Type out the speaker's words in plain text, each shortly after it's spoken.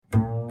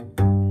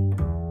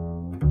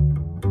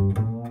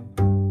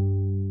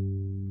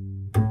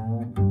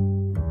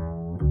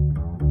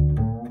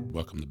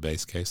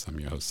Bass Case. I'm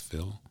your host,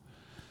 Phil.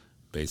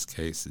 Bass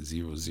Case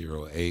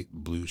 008,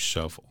 Blues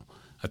Shuffle.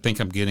 I think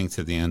I'm getting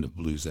to the end of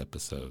blues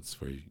episodes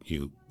for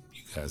you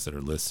guys that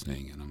are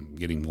listening, and I'm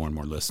getting more and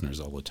more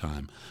listeners all the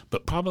time,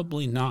 but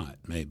probably not,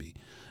 maybe.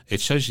 It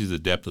shows you the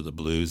depth of the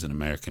blues in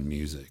American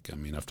music. I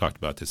mean, I've talked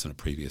about this in a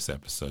previous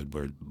episode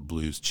where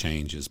blues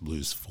changes,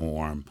 blues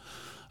form,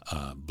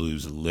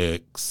 blues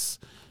licks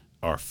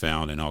are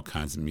found in all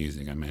kinds of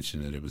music. I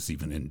mentioned that it was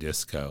even in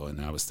disco,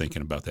 and I was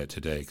thinking about that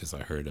today because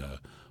I heard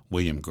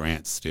William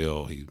Grant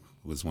Still. He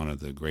was one of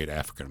the great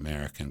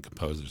African-American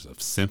composers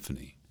of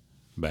symphony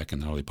back in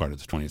the early part of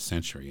the 20th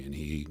century, and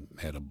he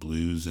had a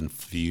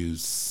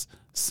blues-infused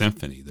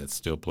symphony that's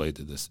still played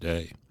to this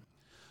day.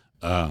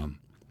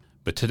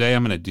 But today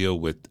I'm going to deal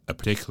with a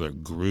particular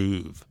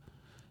groove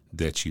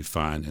that you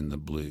find in the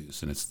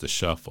blues, and it's the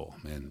shuffle.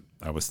 And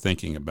I was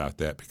thinking about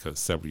that because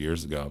several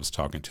years ago I was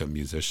talking to a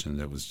musician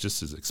that was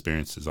just as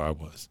experienced as I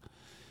was.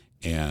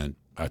 And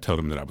I told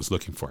him that I was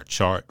looking for a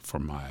chart for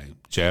my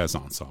jazz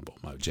ensemble,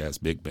 my jazz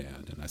big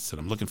band. And I said,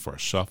 I'm looking for a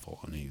shuffle.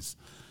 And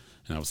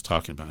I was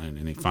talking about it,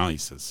 and he finally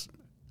says,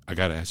 I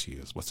got to ask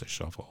you, what's a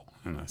shuffle?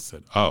 And I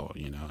said,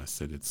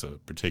 it's a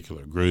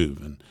particular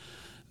groove. And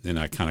then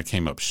I kind of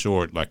came up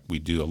short like we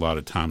do a lot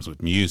of times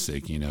with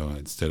music,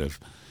 instead of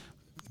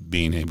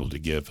being able to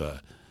give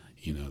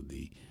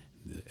the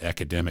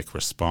academic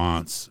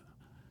response,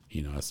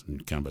 it's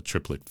kind of a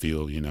triplet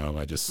feel,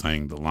 I just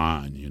sang the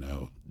line,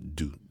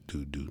 do,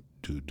 do, do,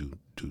 do, do,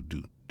 do,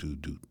 do, do,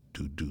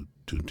 do, do,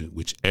 do, do,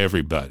 which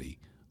everybody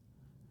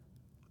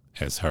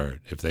has heard.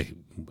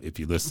 If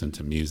you listen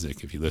to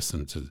music, if you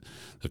listen to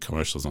the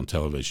commercials on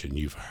television,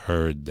 you've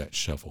heard that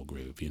shuffle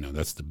groove.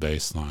 That's the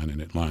bass line,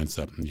 and it lines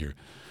up, and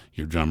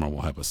your drummer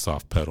will have a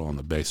soft pedal on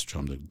the bass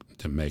drum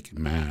to make it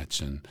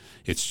match, and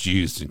it's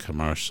used in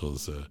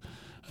commercials.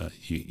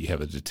 You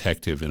have a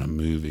detective in a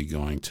movie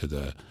going to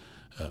the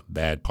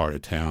bad part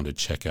of town to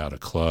check out a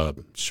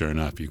club. Sure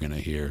enough, you're going to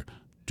hear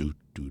do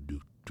do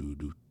do do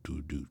do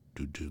do do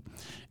do do,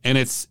 and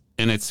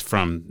it's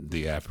from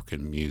the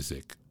African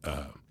music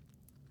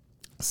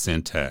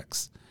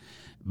syntax,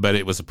 but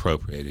it was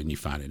appropriated, and you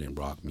find it in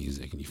rock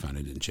music, and you find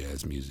it in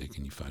jazz music,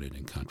 and you find it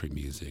in country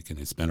music, and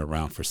it's been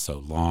around for so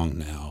long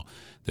now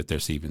that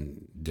there's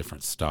even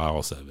different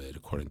styles of it.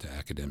 According to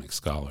academic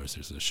scholars,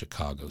 there's a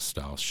Chicago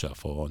style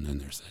shuffle, and then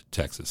there's a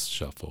Texas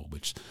shuffle,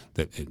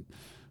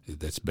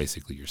 that's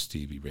basically your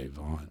Stevie Ray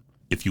Vaughan.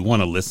 If you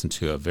want to listen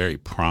to a very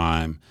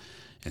prime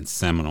and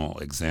seminal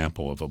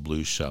example of a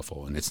blues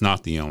shuffle, and it's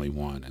not the only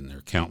one, and there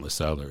are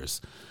countless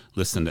others,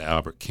 listen to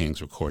Albert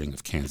King's recording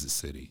of Kansas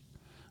City.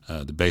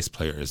 The bass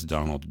player is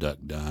Donald Duck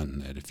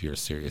Dunn, and if you're a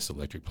serious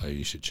electric player,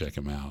 you should check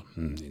him out,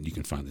 and you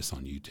can find this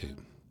on YouTube.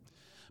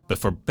 But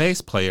for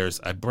bass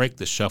players, I break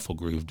the shuffle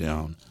groove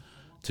down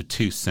to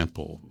two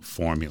simple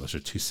formulas or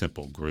two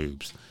simple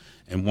grooves,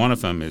 and one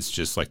of them is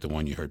just like the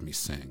one you heard me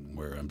sing,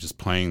 where I'm just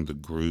playing the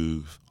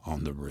groove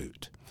on the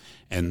root.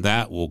 And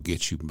that will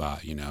get you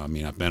by,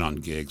 I've been on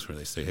gigs where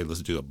they say, hey,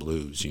 let's do a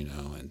blues,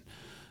 and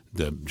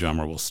the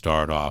drummer will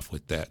start off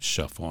with that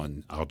shuffle,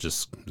 and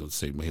let's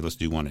say, hey, let's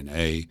do one in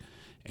A,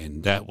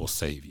 and that will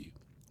save you.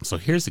 So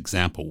here's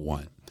example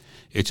one.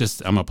 I'm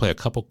going to play a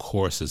couple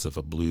choruses of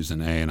a blues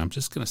in A, and I'm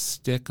just going to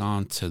stick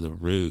on to the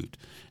root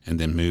and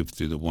then move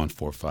through the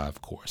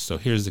 1-4-5 chorus. So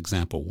here's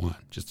example one,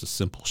 just a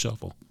simple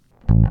shuffle.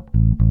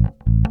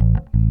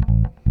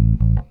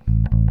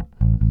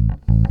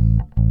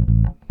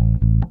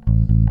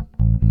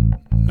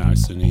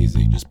 Nice and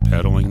easy, just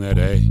pedaling that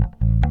A,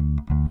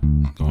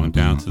 going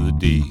down to the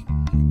D,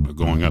 or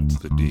going up to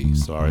the D,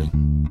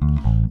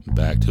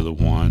 back to the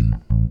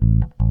 1,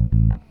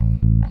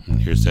 and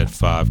here's that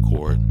 5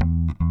 chord,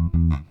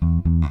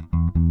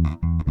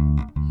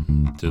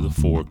 to the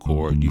 4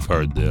 chord. You've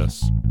heard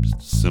this,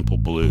 simple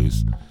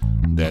blues,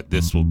 that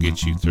this will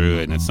get you through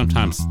it, and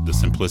sometimes the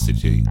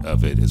simplicity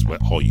of it is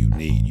what all you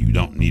need. You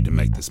don't need to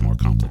make this more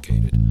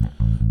complicated.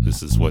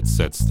 This is what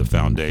sets the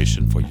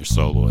foundation for your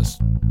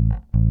soloist.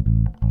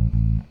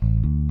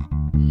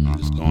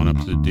 Just going up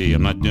to the D.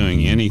 I'm not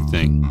doing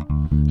anything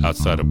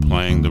outside of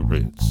playing the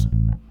roots,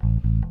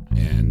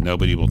 and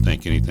nobody will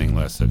think anything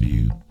less of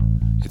you.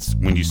 It's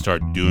when you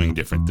start doing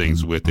different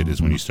things with it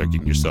is when you start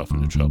getting yourself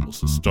into trouble.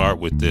 So start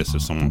with this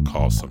if someone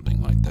calls something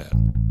like that.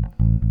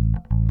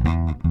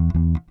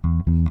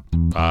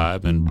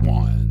 5 and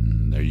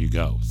 1. There you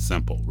go.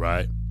 Simple,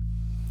 right?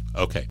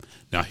 Okay.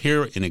 Now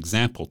here in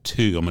example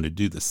 2, I'm going to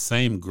do the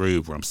same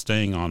groove where I'm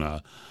staying on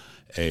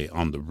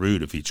on the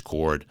root of each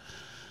chord,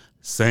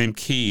 same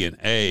key in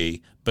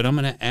A, but I'm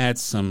going to add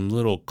some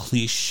little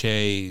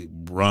cliche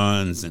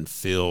runs and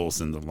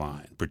fills in the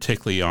line,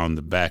 particularly on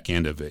the back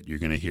end of it. You're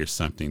going to hear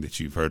something that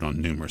you've heard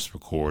on numerous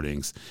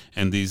recordings,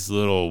 and these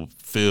little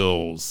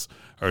fills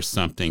are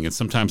something, and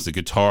sometimes the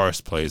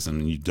guitarist plays them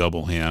and you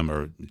double him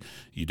or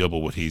you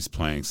double what he's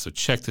playing. So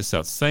check this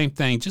out. Same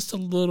thing, just a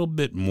little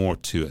bit more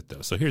to it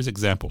though. So here's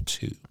example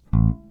 2.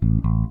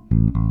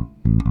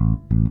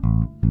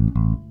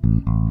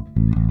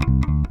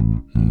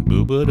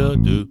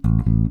 Boo-ba-da-doo.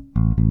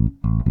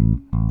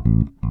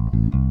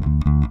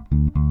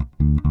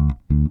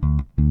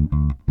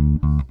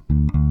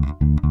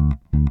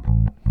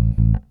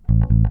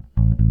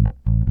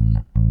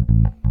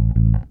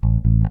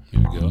 Here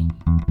we go.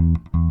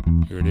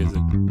 Here it is.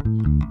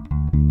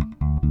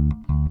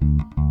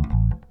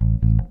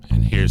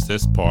 And here's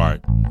this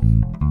part,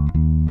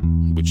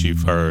 which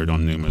you've heard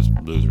on numerous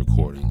blues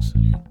recordings.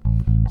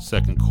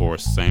 Second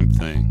chorus, same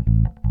thing.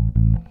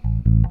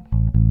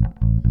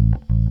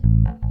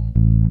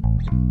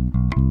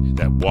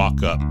 That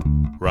walk up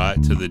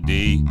right to the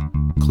D,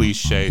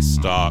 cliche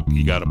stock.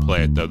 You got to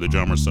play it though. The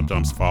drummers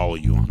sometimes follow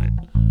you on it.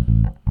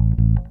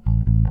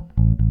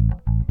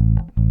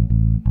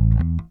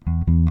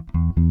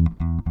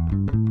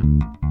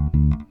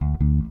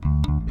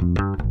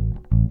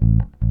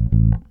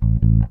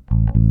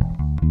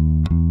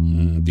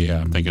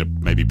 Yeah, I'm thinking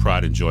of maybe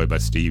Pride and Joy by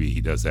Stevie.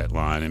 He does that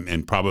line,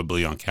 and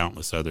probably on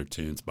countless other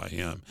tunes by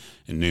him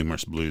and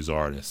numerous blues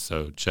artists.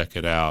 So check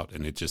it out,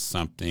 and it's just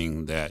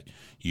something that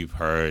you've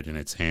heard, and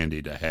it's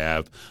handy to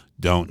have.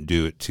 Don't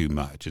do it too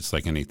much. It's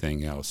like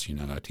anything else. You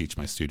know, I teach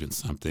my students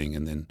something,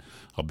 and then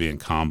I'll be in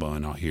combo,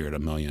 and I'll hear it a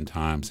million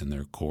times in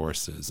their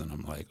choruses, and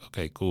I'm like,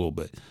 okay, cool,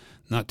 but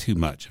not too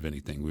much of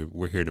anything.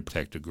 We're here to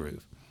protect a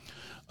groove.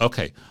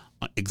 Okay.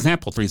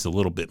 Example 3 is a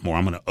little bit more.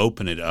 I'm going to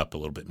open it up a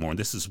little bit more. And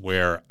this is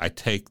where I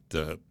take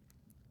the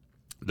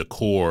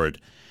chord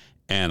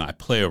and I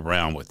play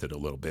around with it a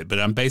little bit. But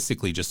I'm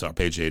basically just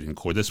arpeggiating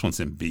chord. This one's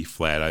in B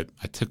flat.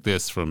 I took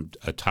this from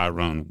a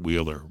Tyrone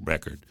Wheeler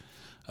record.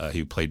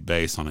 He played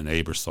bass on an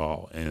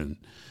Aebersold, and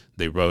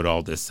they wrote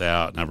all this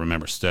out. And I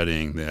remember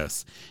studying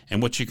this.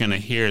 And what you're going to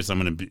hear is I'm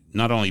going to be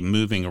not only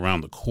moving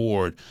around the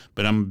chord,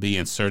 but I'm going to be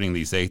inserting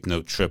these eighth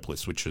note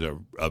triplets, which are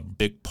a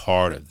big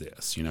part of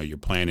this. You know, you're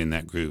playing in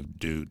that groove.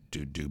 Do,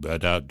 do, do, ba,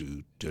 da,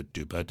 do,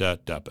 do, ba, da,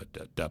 da, ba,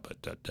 da, da, ba,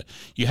 da, da.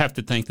 You have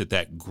to think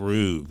that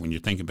groove, when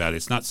you're thinking about it,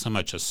 it's not so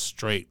much a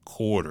straight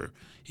quarter,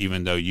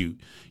 even though you're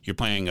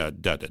playing a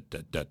da da da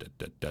da da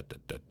da da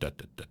da da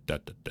da da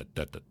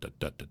da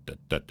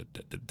da da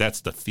da.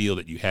 That's the feel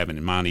that you have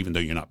in mind, even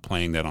though you're not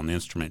playing that on the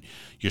instrument.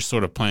 You're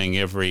sort of playing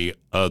every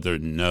other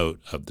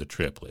note of the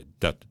triplet.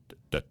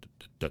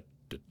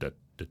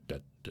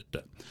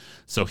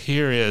 So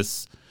here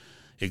is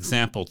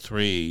example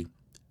 3,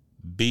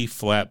 B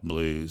flat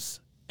blues,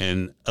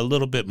 and a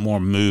little bit more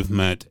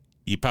movement.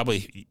 You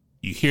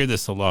hear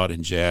this a lot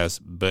in jazz,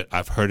 but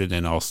I've heard it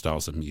in all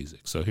styles of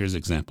music. So here's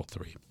example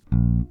 3.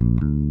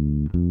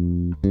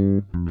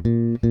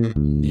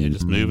 Yeah,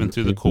 just moving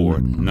through the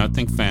chord.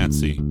 Nothing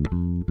fancy.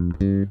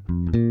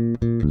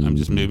 I'm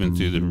just moving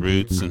through the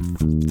roots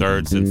and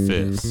thirds and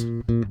fifths.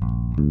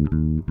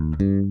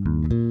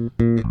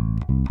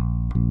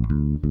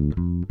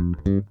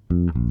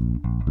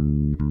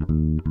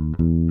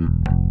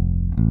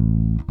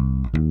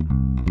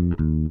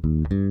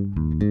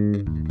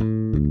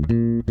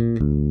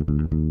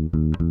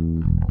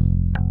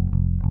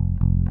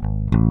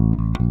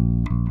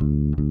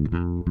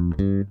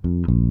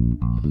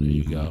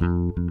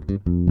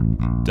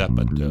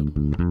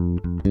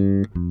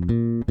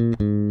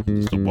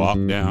 Just a walk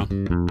down.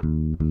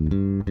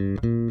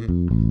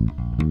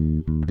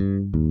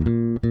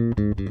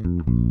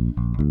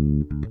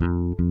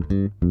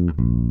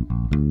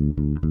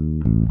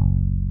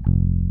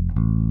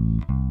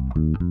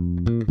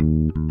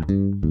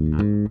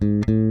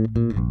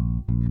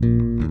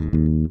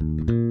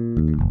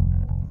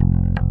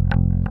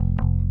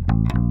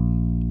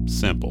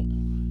 Simple.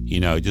 You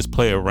know, just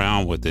play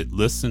around with it.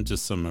 Listen to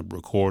some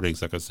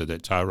recordings, like I said,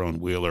 that Tyrone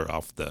Wheeler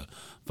off the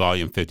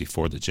Volume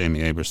 54, the Jamie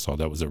Aebersold.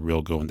 That was a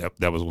real good one.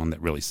 That was one that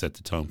really set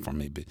the tone for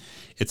me. But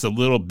it's a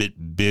little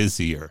bit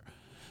busier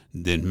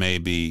than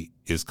maybe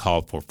is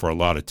called for a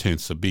lot of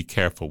tunes, so be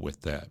careful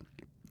with that.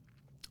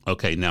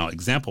 Okay, now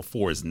example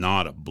 4 is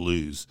not a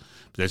blues,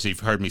 but as you've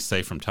heard me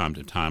say from time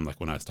to time, like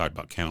when I was talking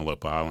about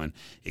Cantaloupe Island,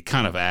 it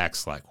kind of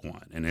acts like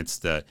one, and it's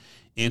the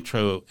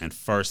intro and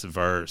first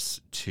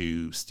verse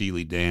to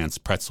Steely Dan's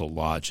Pretzel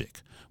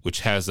Logic, which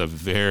has a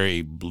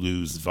very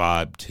blues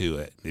vibe to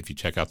it if you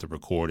check out the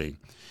recording.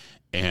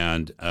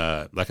 And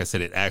like I said,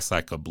 it acts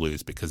like a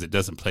blues because it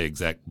doesn't play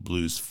exact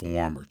blues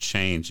form or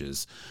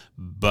changes,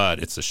 but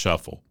it's a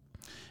shuffle.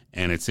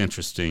 And it's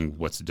interesting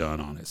what's done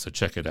on it. So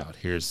check it out.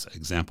 Here's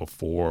example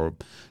 4,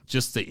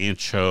 just the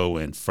intro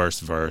and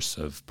first verse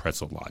of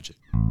Pretzel Logic.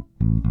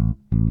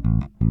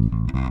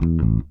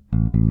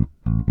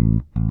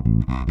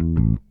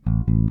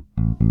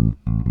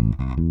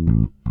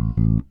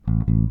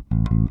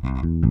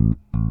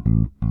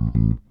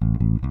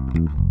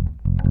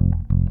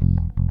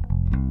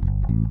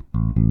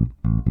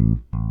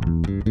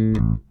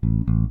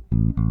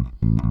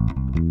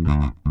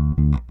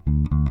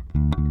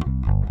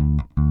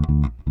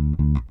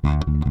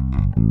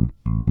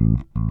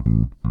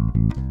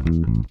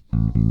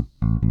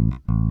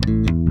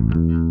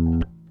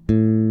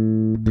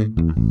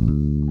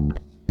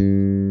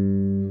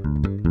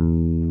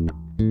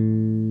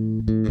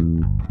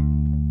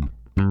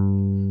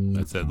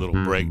 That's that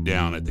little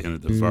breakdown at the end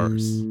of the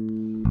verse.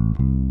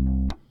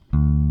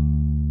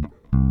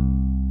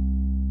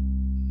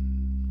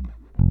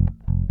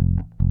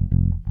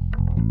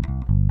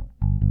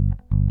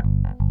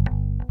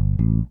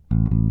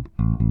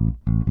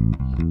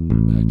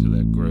 Back to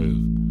that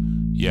groove.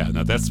 Yeah,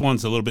 Now that's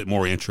one's a little bit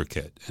more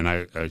intricate, and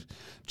I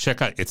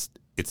check out it's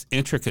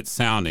intricate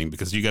sounding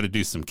because you got to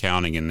do some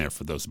counting in there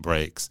for those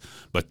breaks.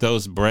 But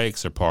those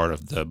breaks are part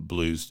of the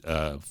blues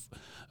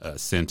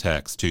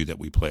syntax too that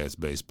we play as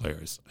bass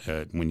players.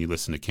 When you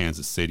listen to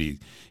Kansas City,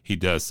 he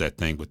does that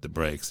thing with the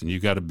breaks, and you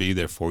got to be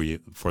there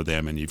for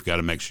them, and you've got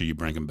to make sure you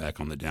bring them back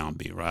on the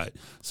downbeat, right?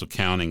 So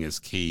counting is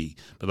key.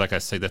 But like I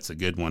say, that's a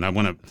good one. I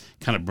want to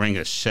kind of bring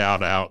a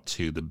shout out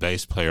to the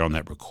bass player on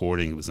that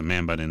recording. It was a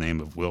man by the name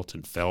of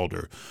Wilton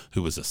Felder,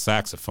 who was a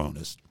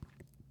saxophonist,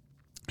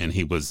 and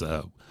he was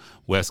a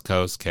West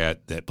Coast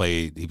cat that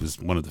played. He was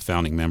one of the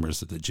founding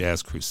members of the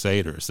Jazz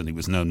Crusaders, and he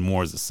was known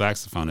more as a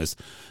saxophonist,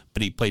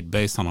 but he played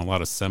bass on a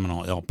lot of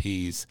seminal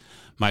LPs.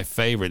 My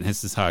favorite, and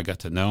this is how I got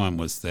to know him,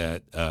 was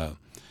that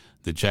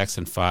the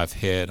Jackson 5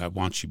 hit, I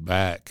Want You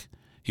Back,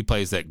 he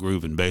plays that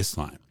groove and bass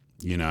line,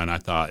 and I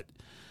thought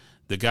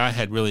the guy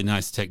had really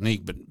nice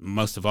technique, but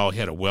most of all, he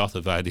had a wealth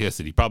of ideas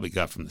that he probably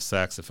got from the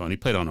saxophone. He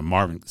played on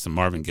some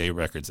Marvin Gaye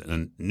records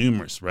and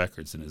numerous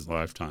records in his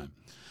lifetime,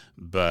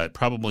 but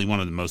probably one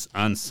of the most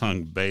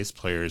unsung bass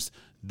players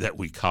that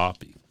we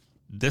copy.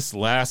 This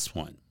last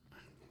one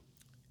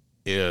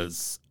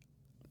is,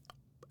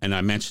 and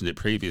I mentioned it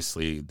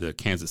previously, the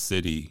Kansas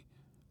City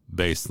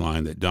bass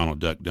line that Donald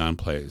Duck Dunn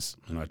plays.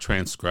 And I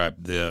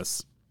transcribed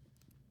this,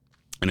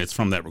 and it's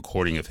from that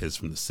recording of his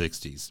from the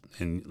 60s.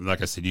 And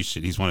like I said,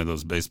 he's one of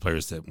those bass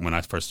players that when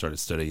I first started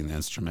studying the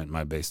instrument,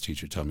 my bass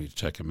teacher told me to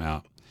check him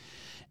out.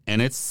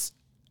 And it's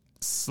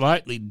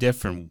slightly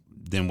different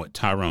than what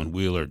Tyrone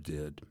Wheeler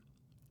did.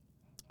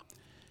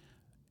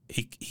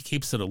 He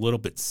keeps it a little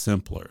bit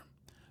simpler,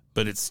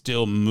 but it's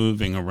still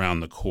moving around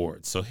the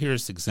chords. So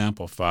here's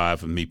example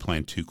 5 of me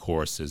playing 2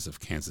 choruses of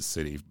Kansas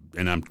City,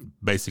 and I'm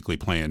basically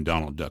playing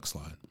Donald Duck's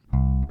line.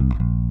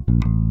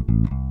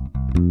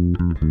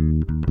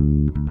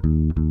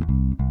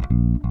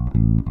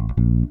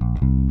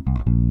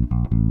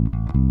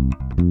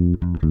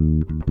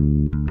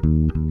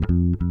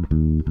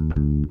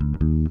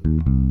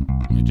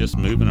 You're just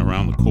moving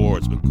around the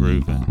chords, but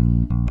grooving.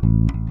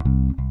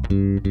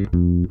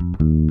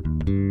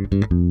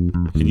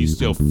 And you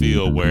still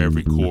feel where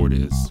every chord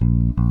is.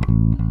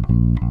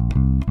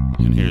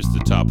 And here's the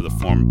top of the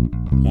form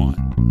 1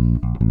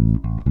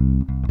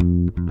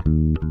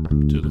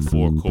 to the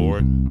 4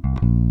 chord.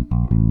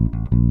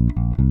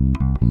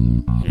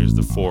 Here's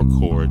the 4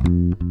 chord.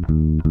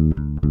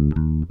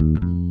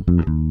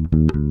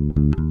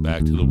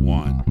 Back to the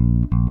 1.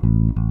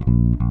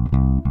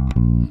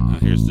 Now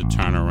here's the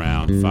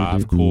turnaround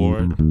 5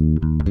 chord,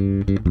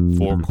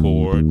 4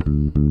 chord.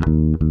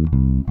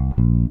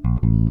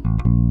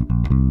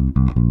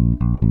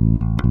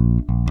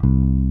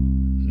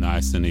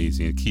 Nice and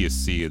easy. The key is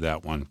C of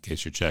that one in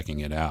case you're checking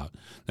it out.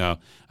 Now,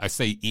 I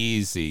say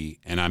easy,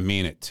 and I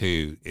mean it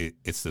too.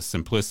 It's the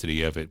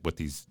simplicity of it, what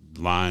these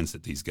lines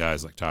that these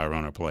guys like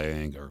Tyrone are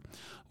playing, or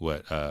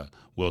what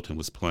Wilton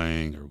was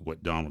playing, or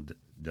what Donald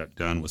Duck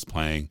Dunn was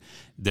playing.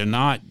 They're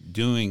not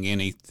doing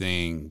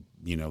anything,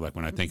 like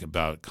when I think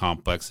about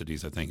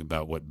complexities, I think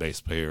about what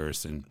bass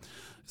players and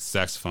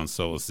saxophone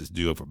soloists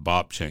do over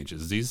bop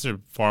changes. These are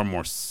far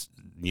more,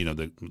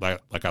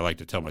 like I like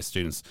to tell my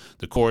students,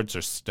 the chords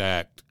are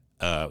stacked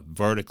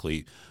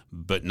vertically,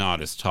 but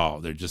not as tall.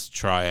 They're just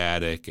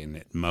triadic, and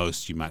at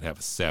most you might have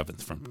a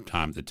 7th from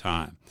time to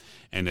time.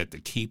 And that to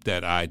keep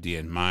that idea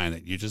in mind,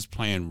 that you're just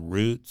playing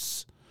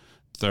roots,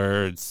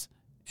 thirds,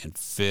 and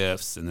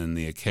fifths, and then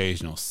the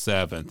occasional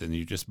 7th, and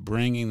you're just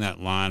bringing that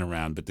line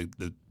around. But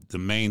the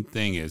main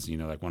thing is,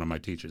 like one of my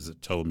teachers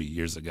that told me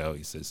years ago,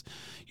 he says,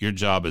 your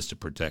job is to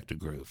protect a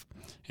groove.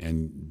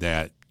 And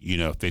that,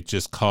 if it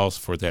just calls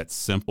for that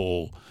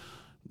simple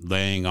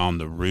laying on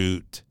the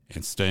root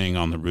and staying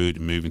on the root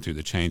and moving through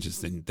the changes,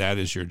 then that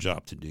is your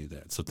job to do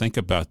that. So think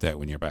about that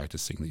when you're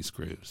practicing these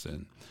grooves.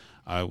 And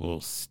I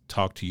will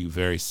talk to you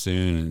very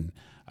soon, and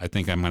I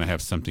think I'm going to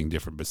have something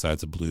different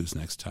besides the blues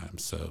next time.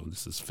 So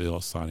this is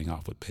Phil signing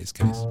off with Bass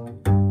Case.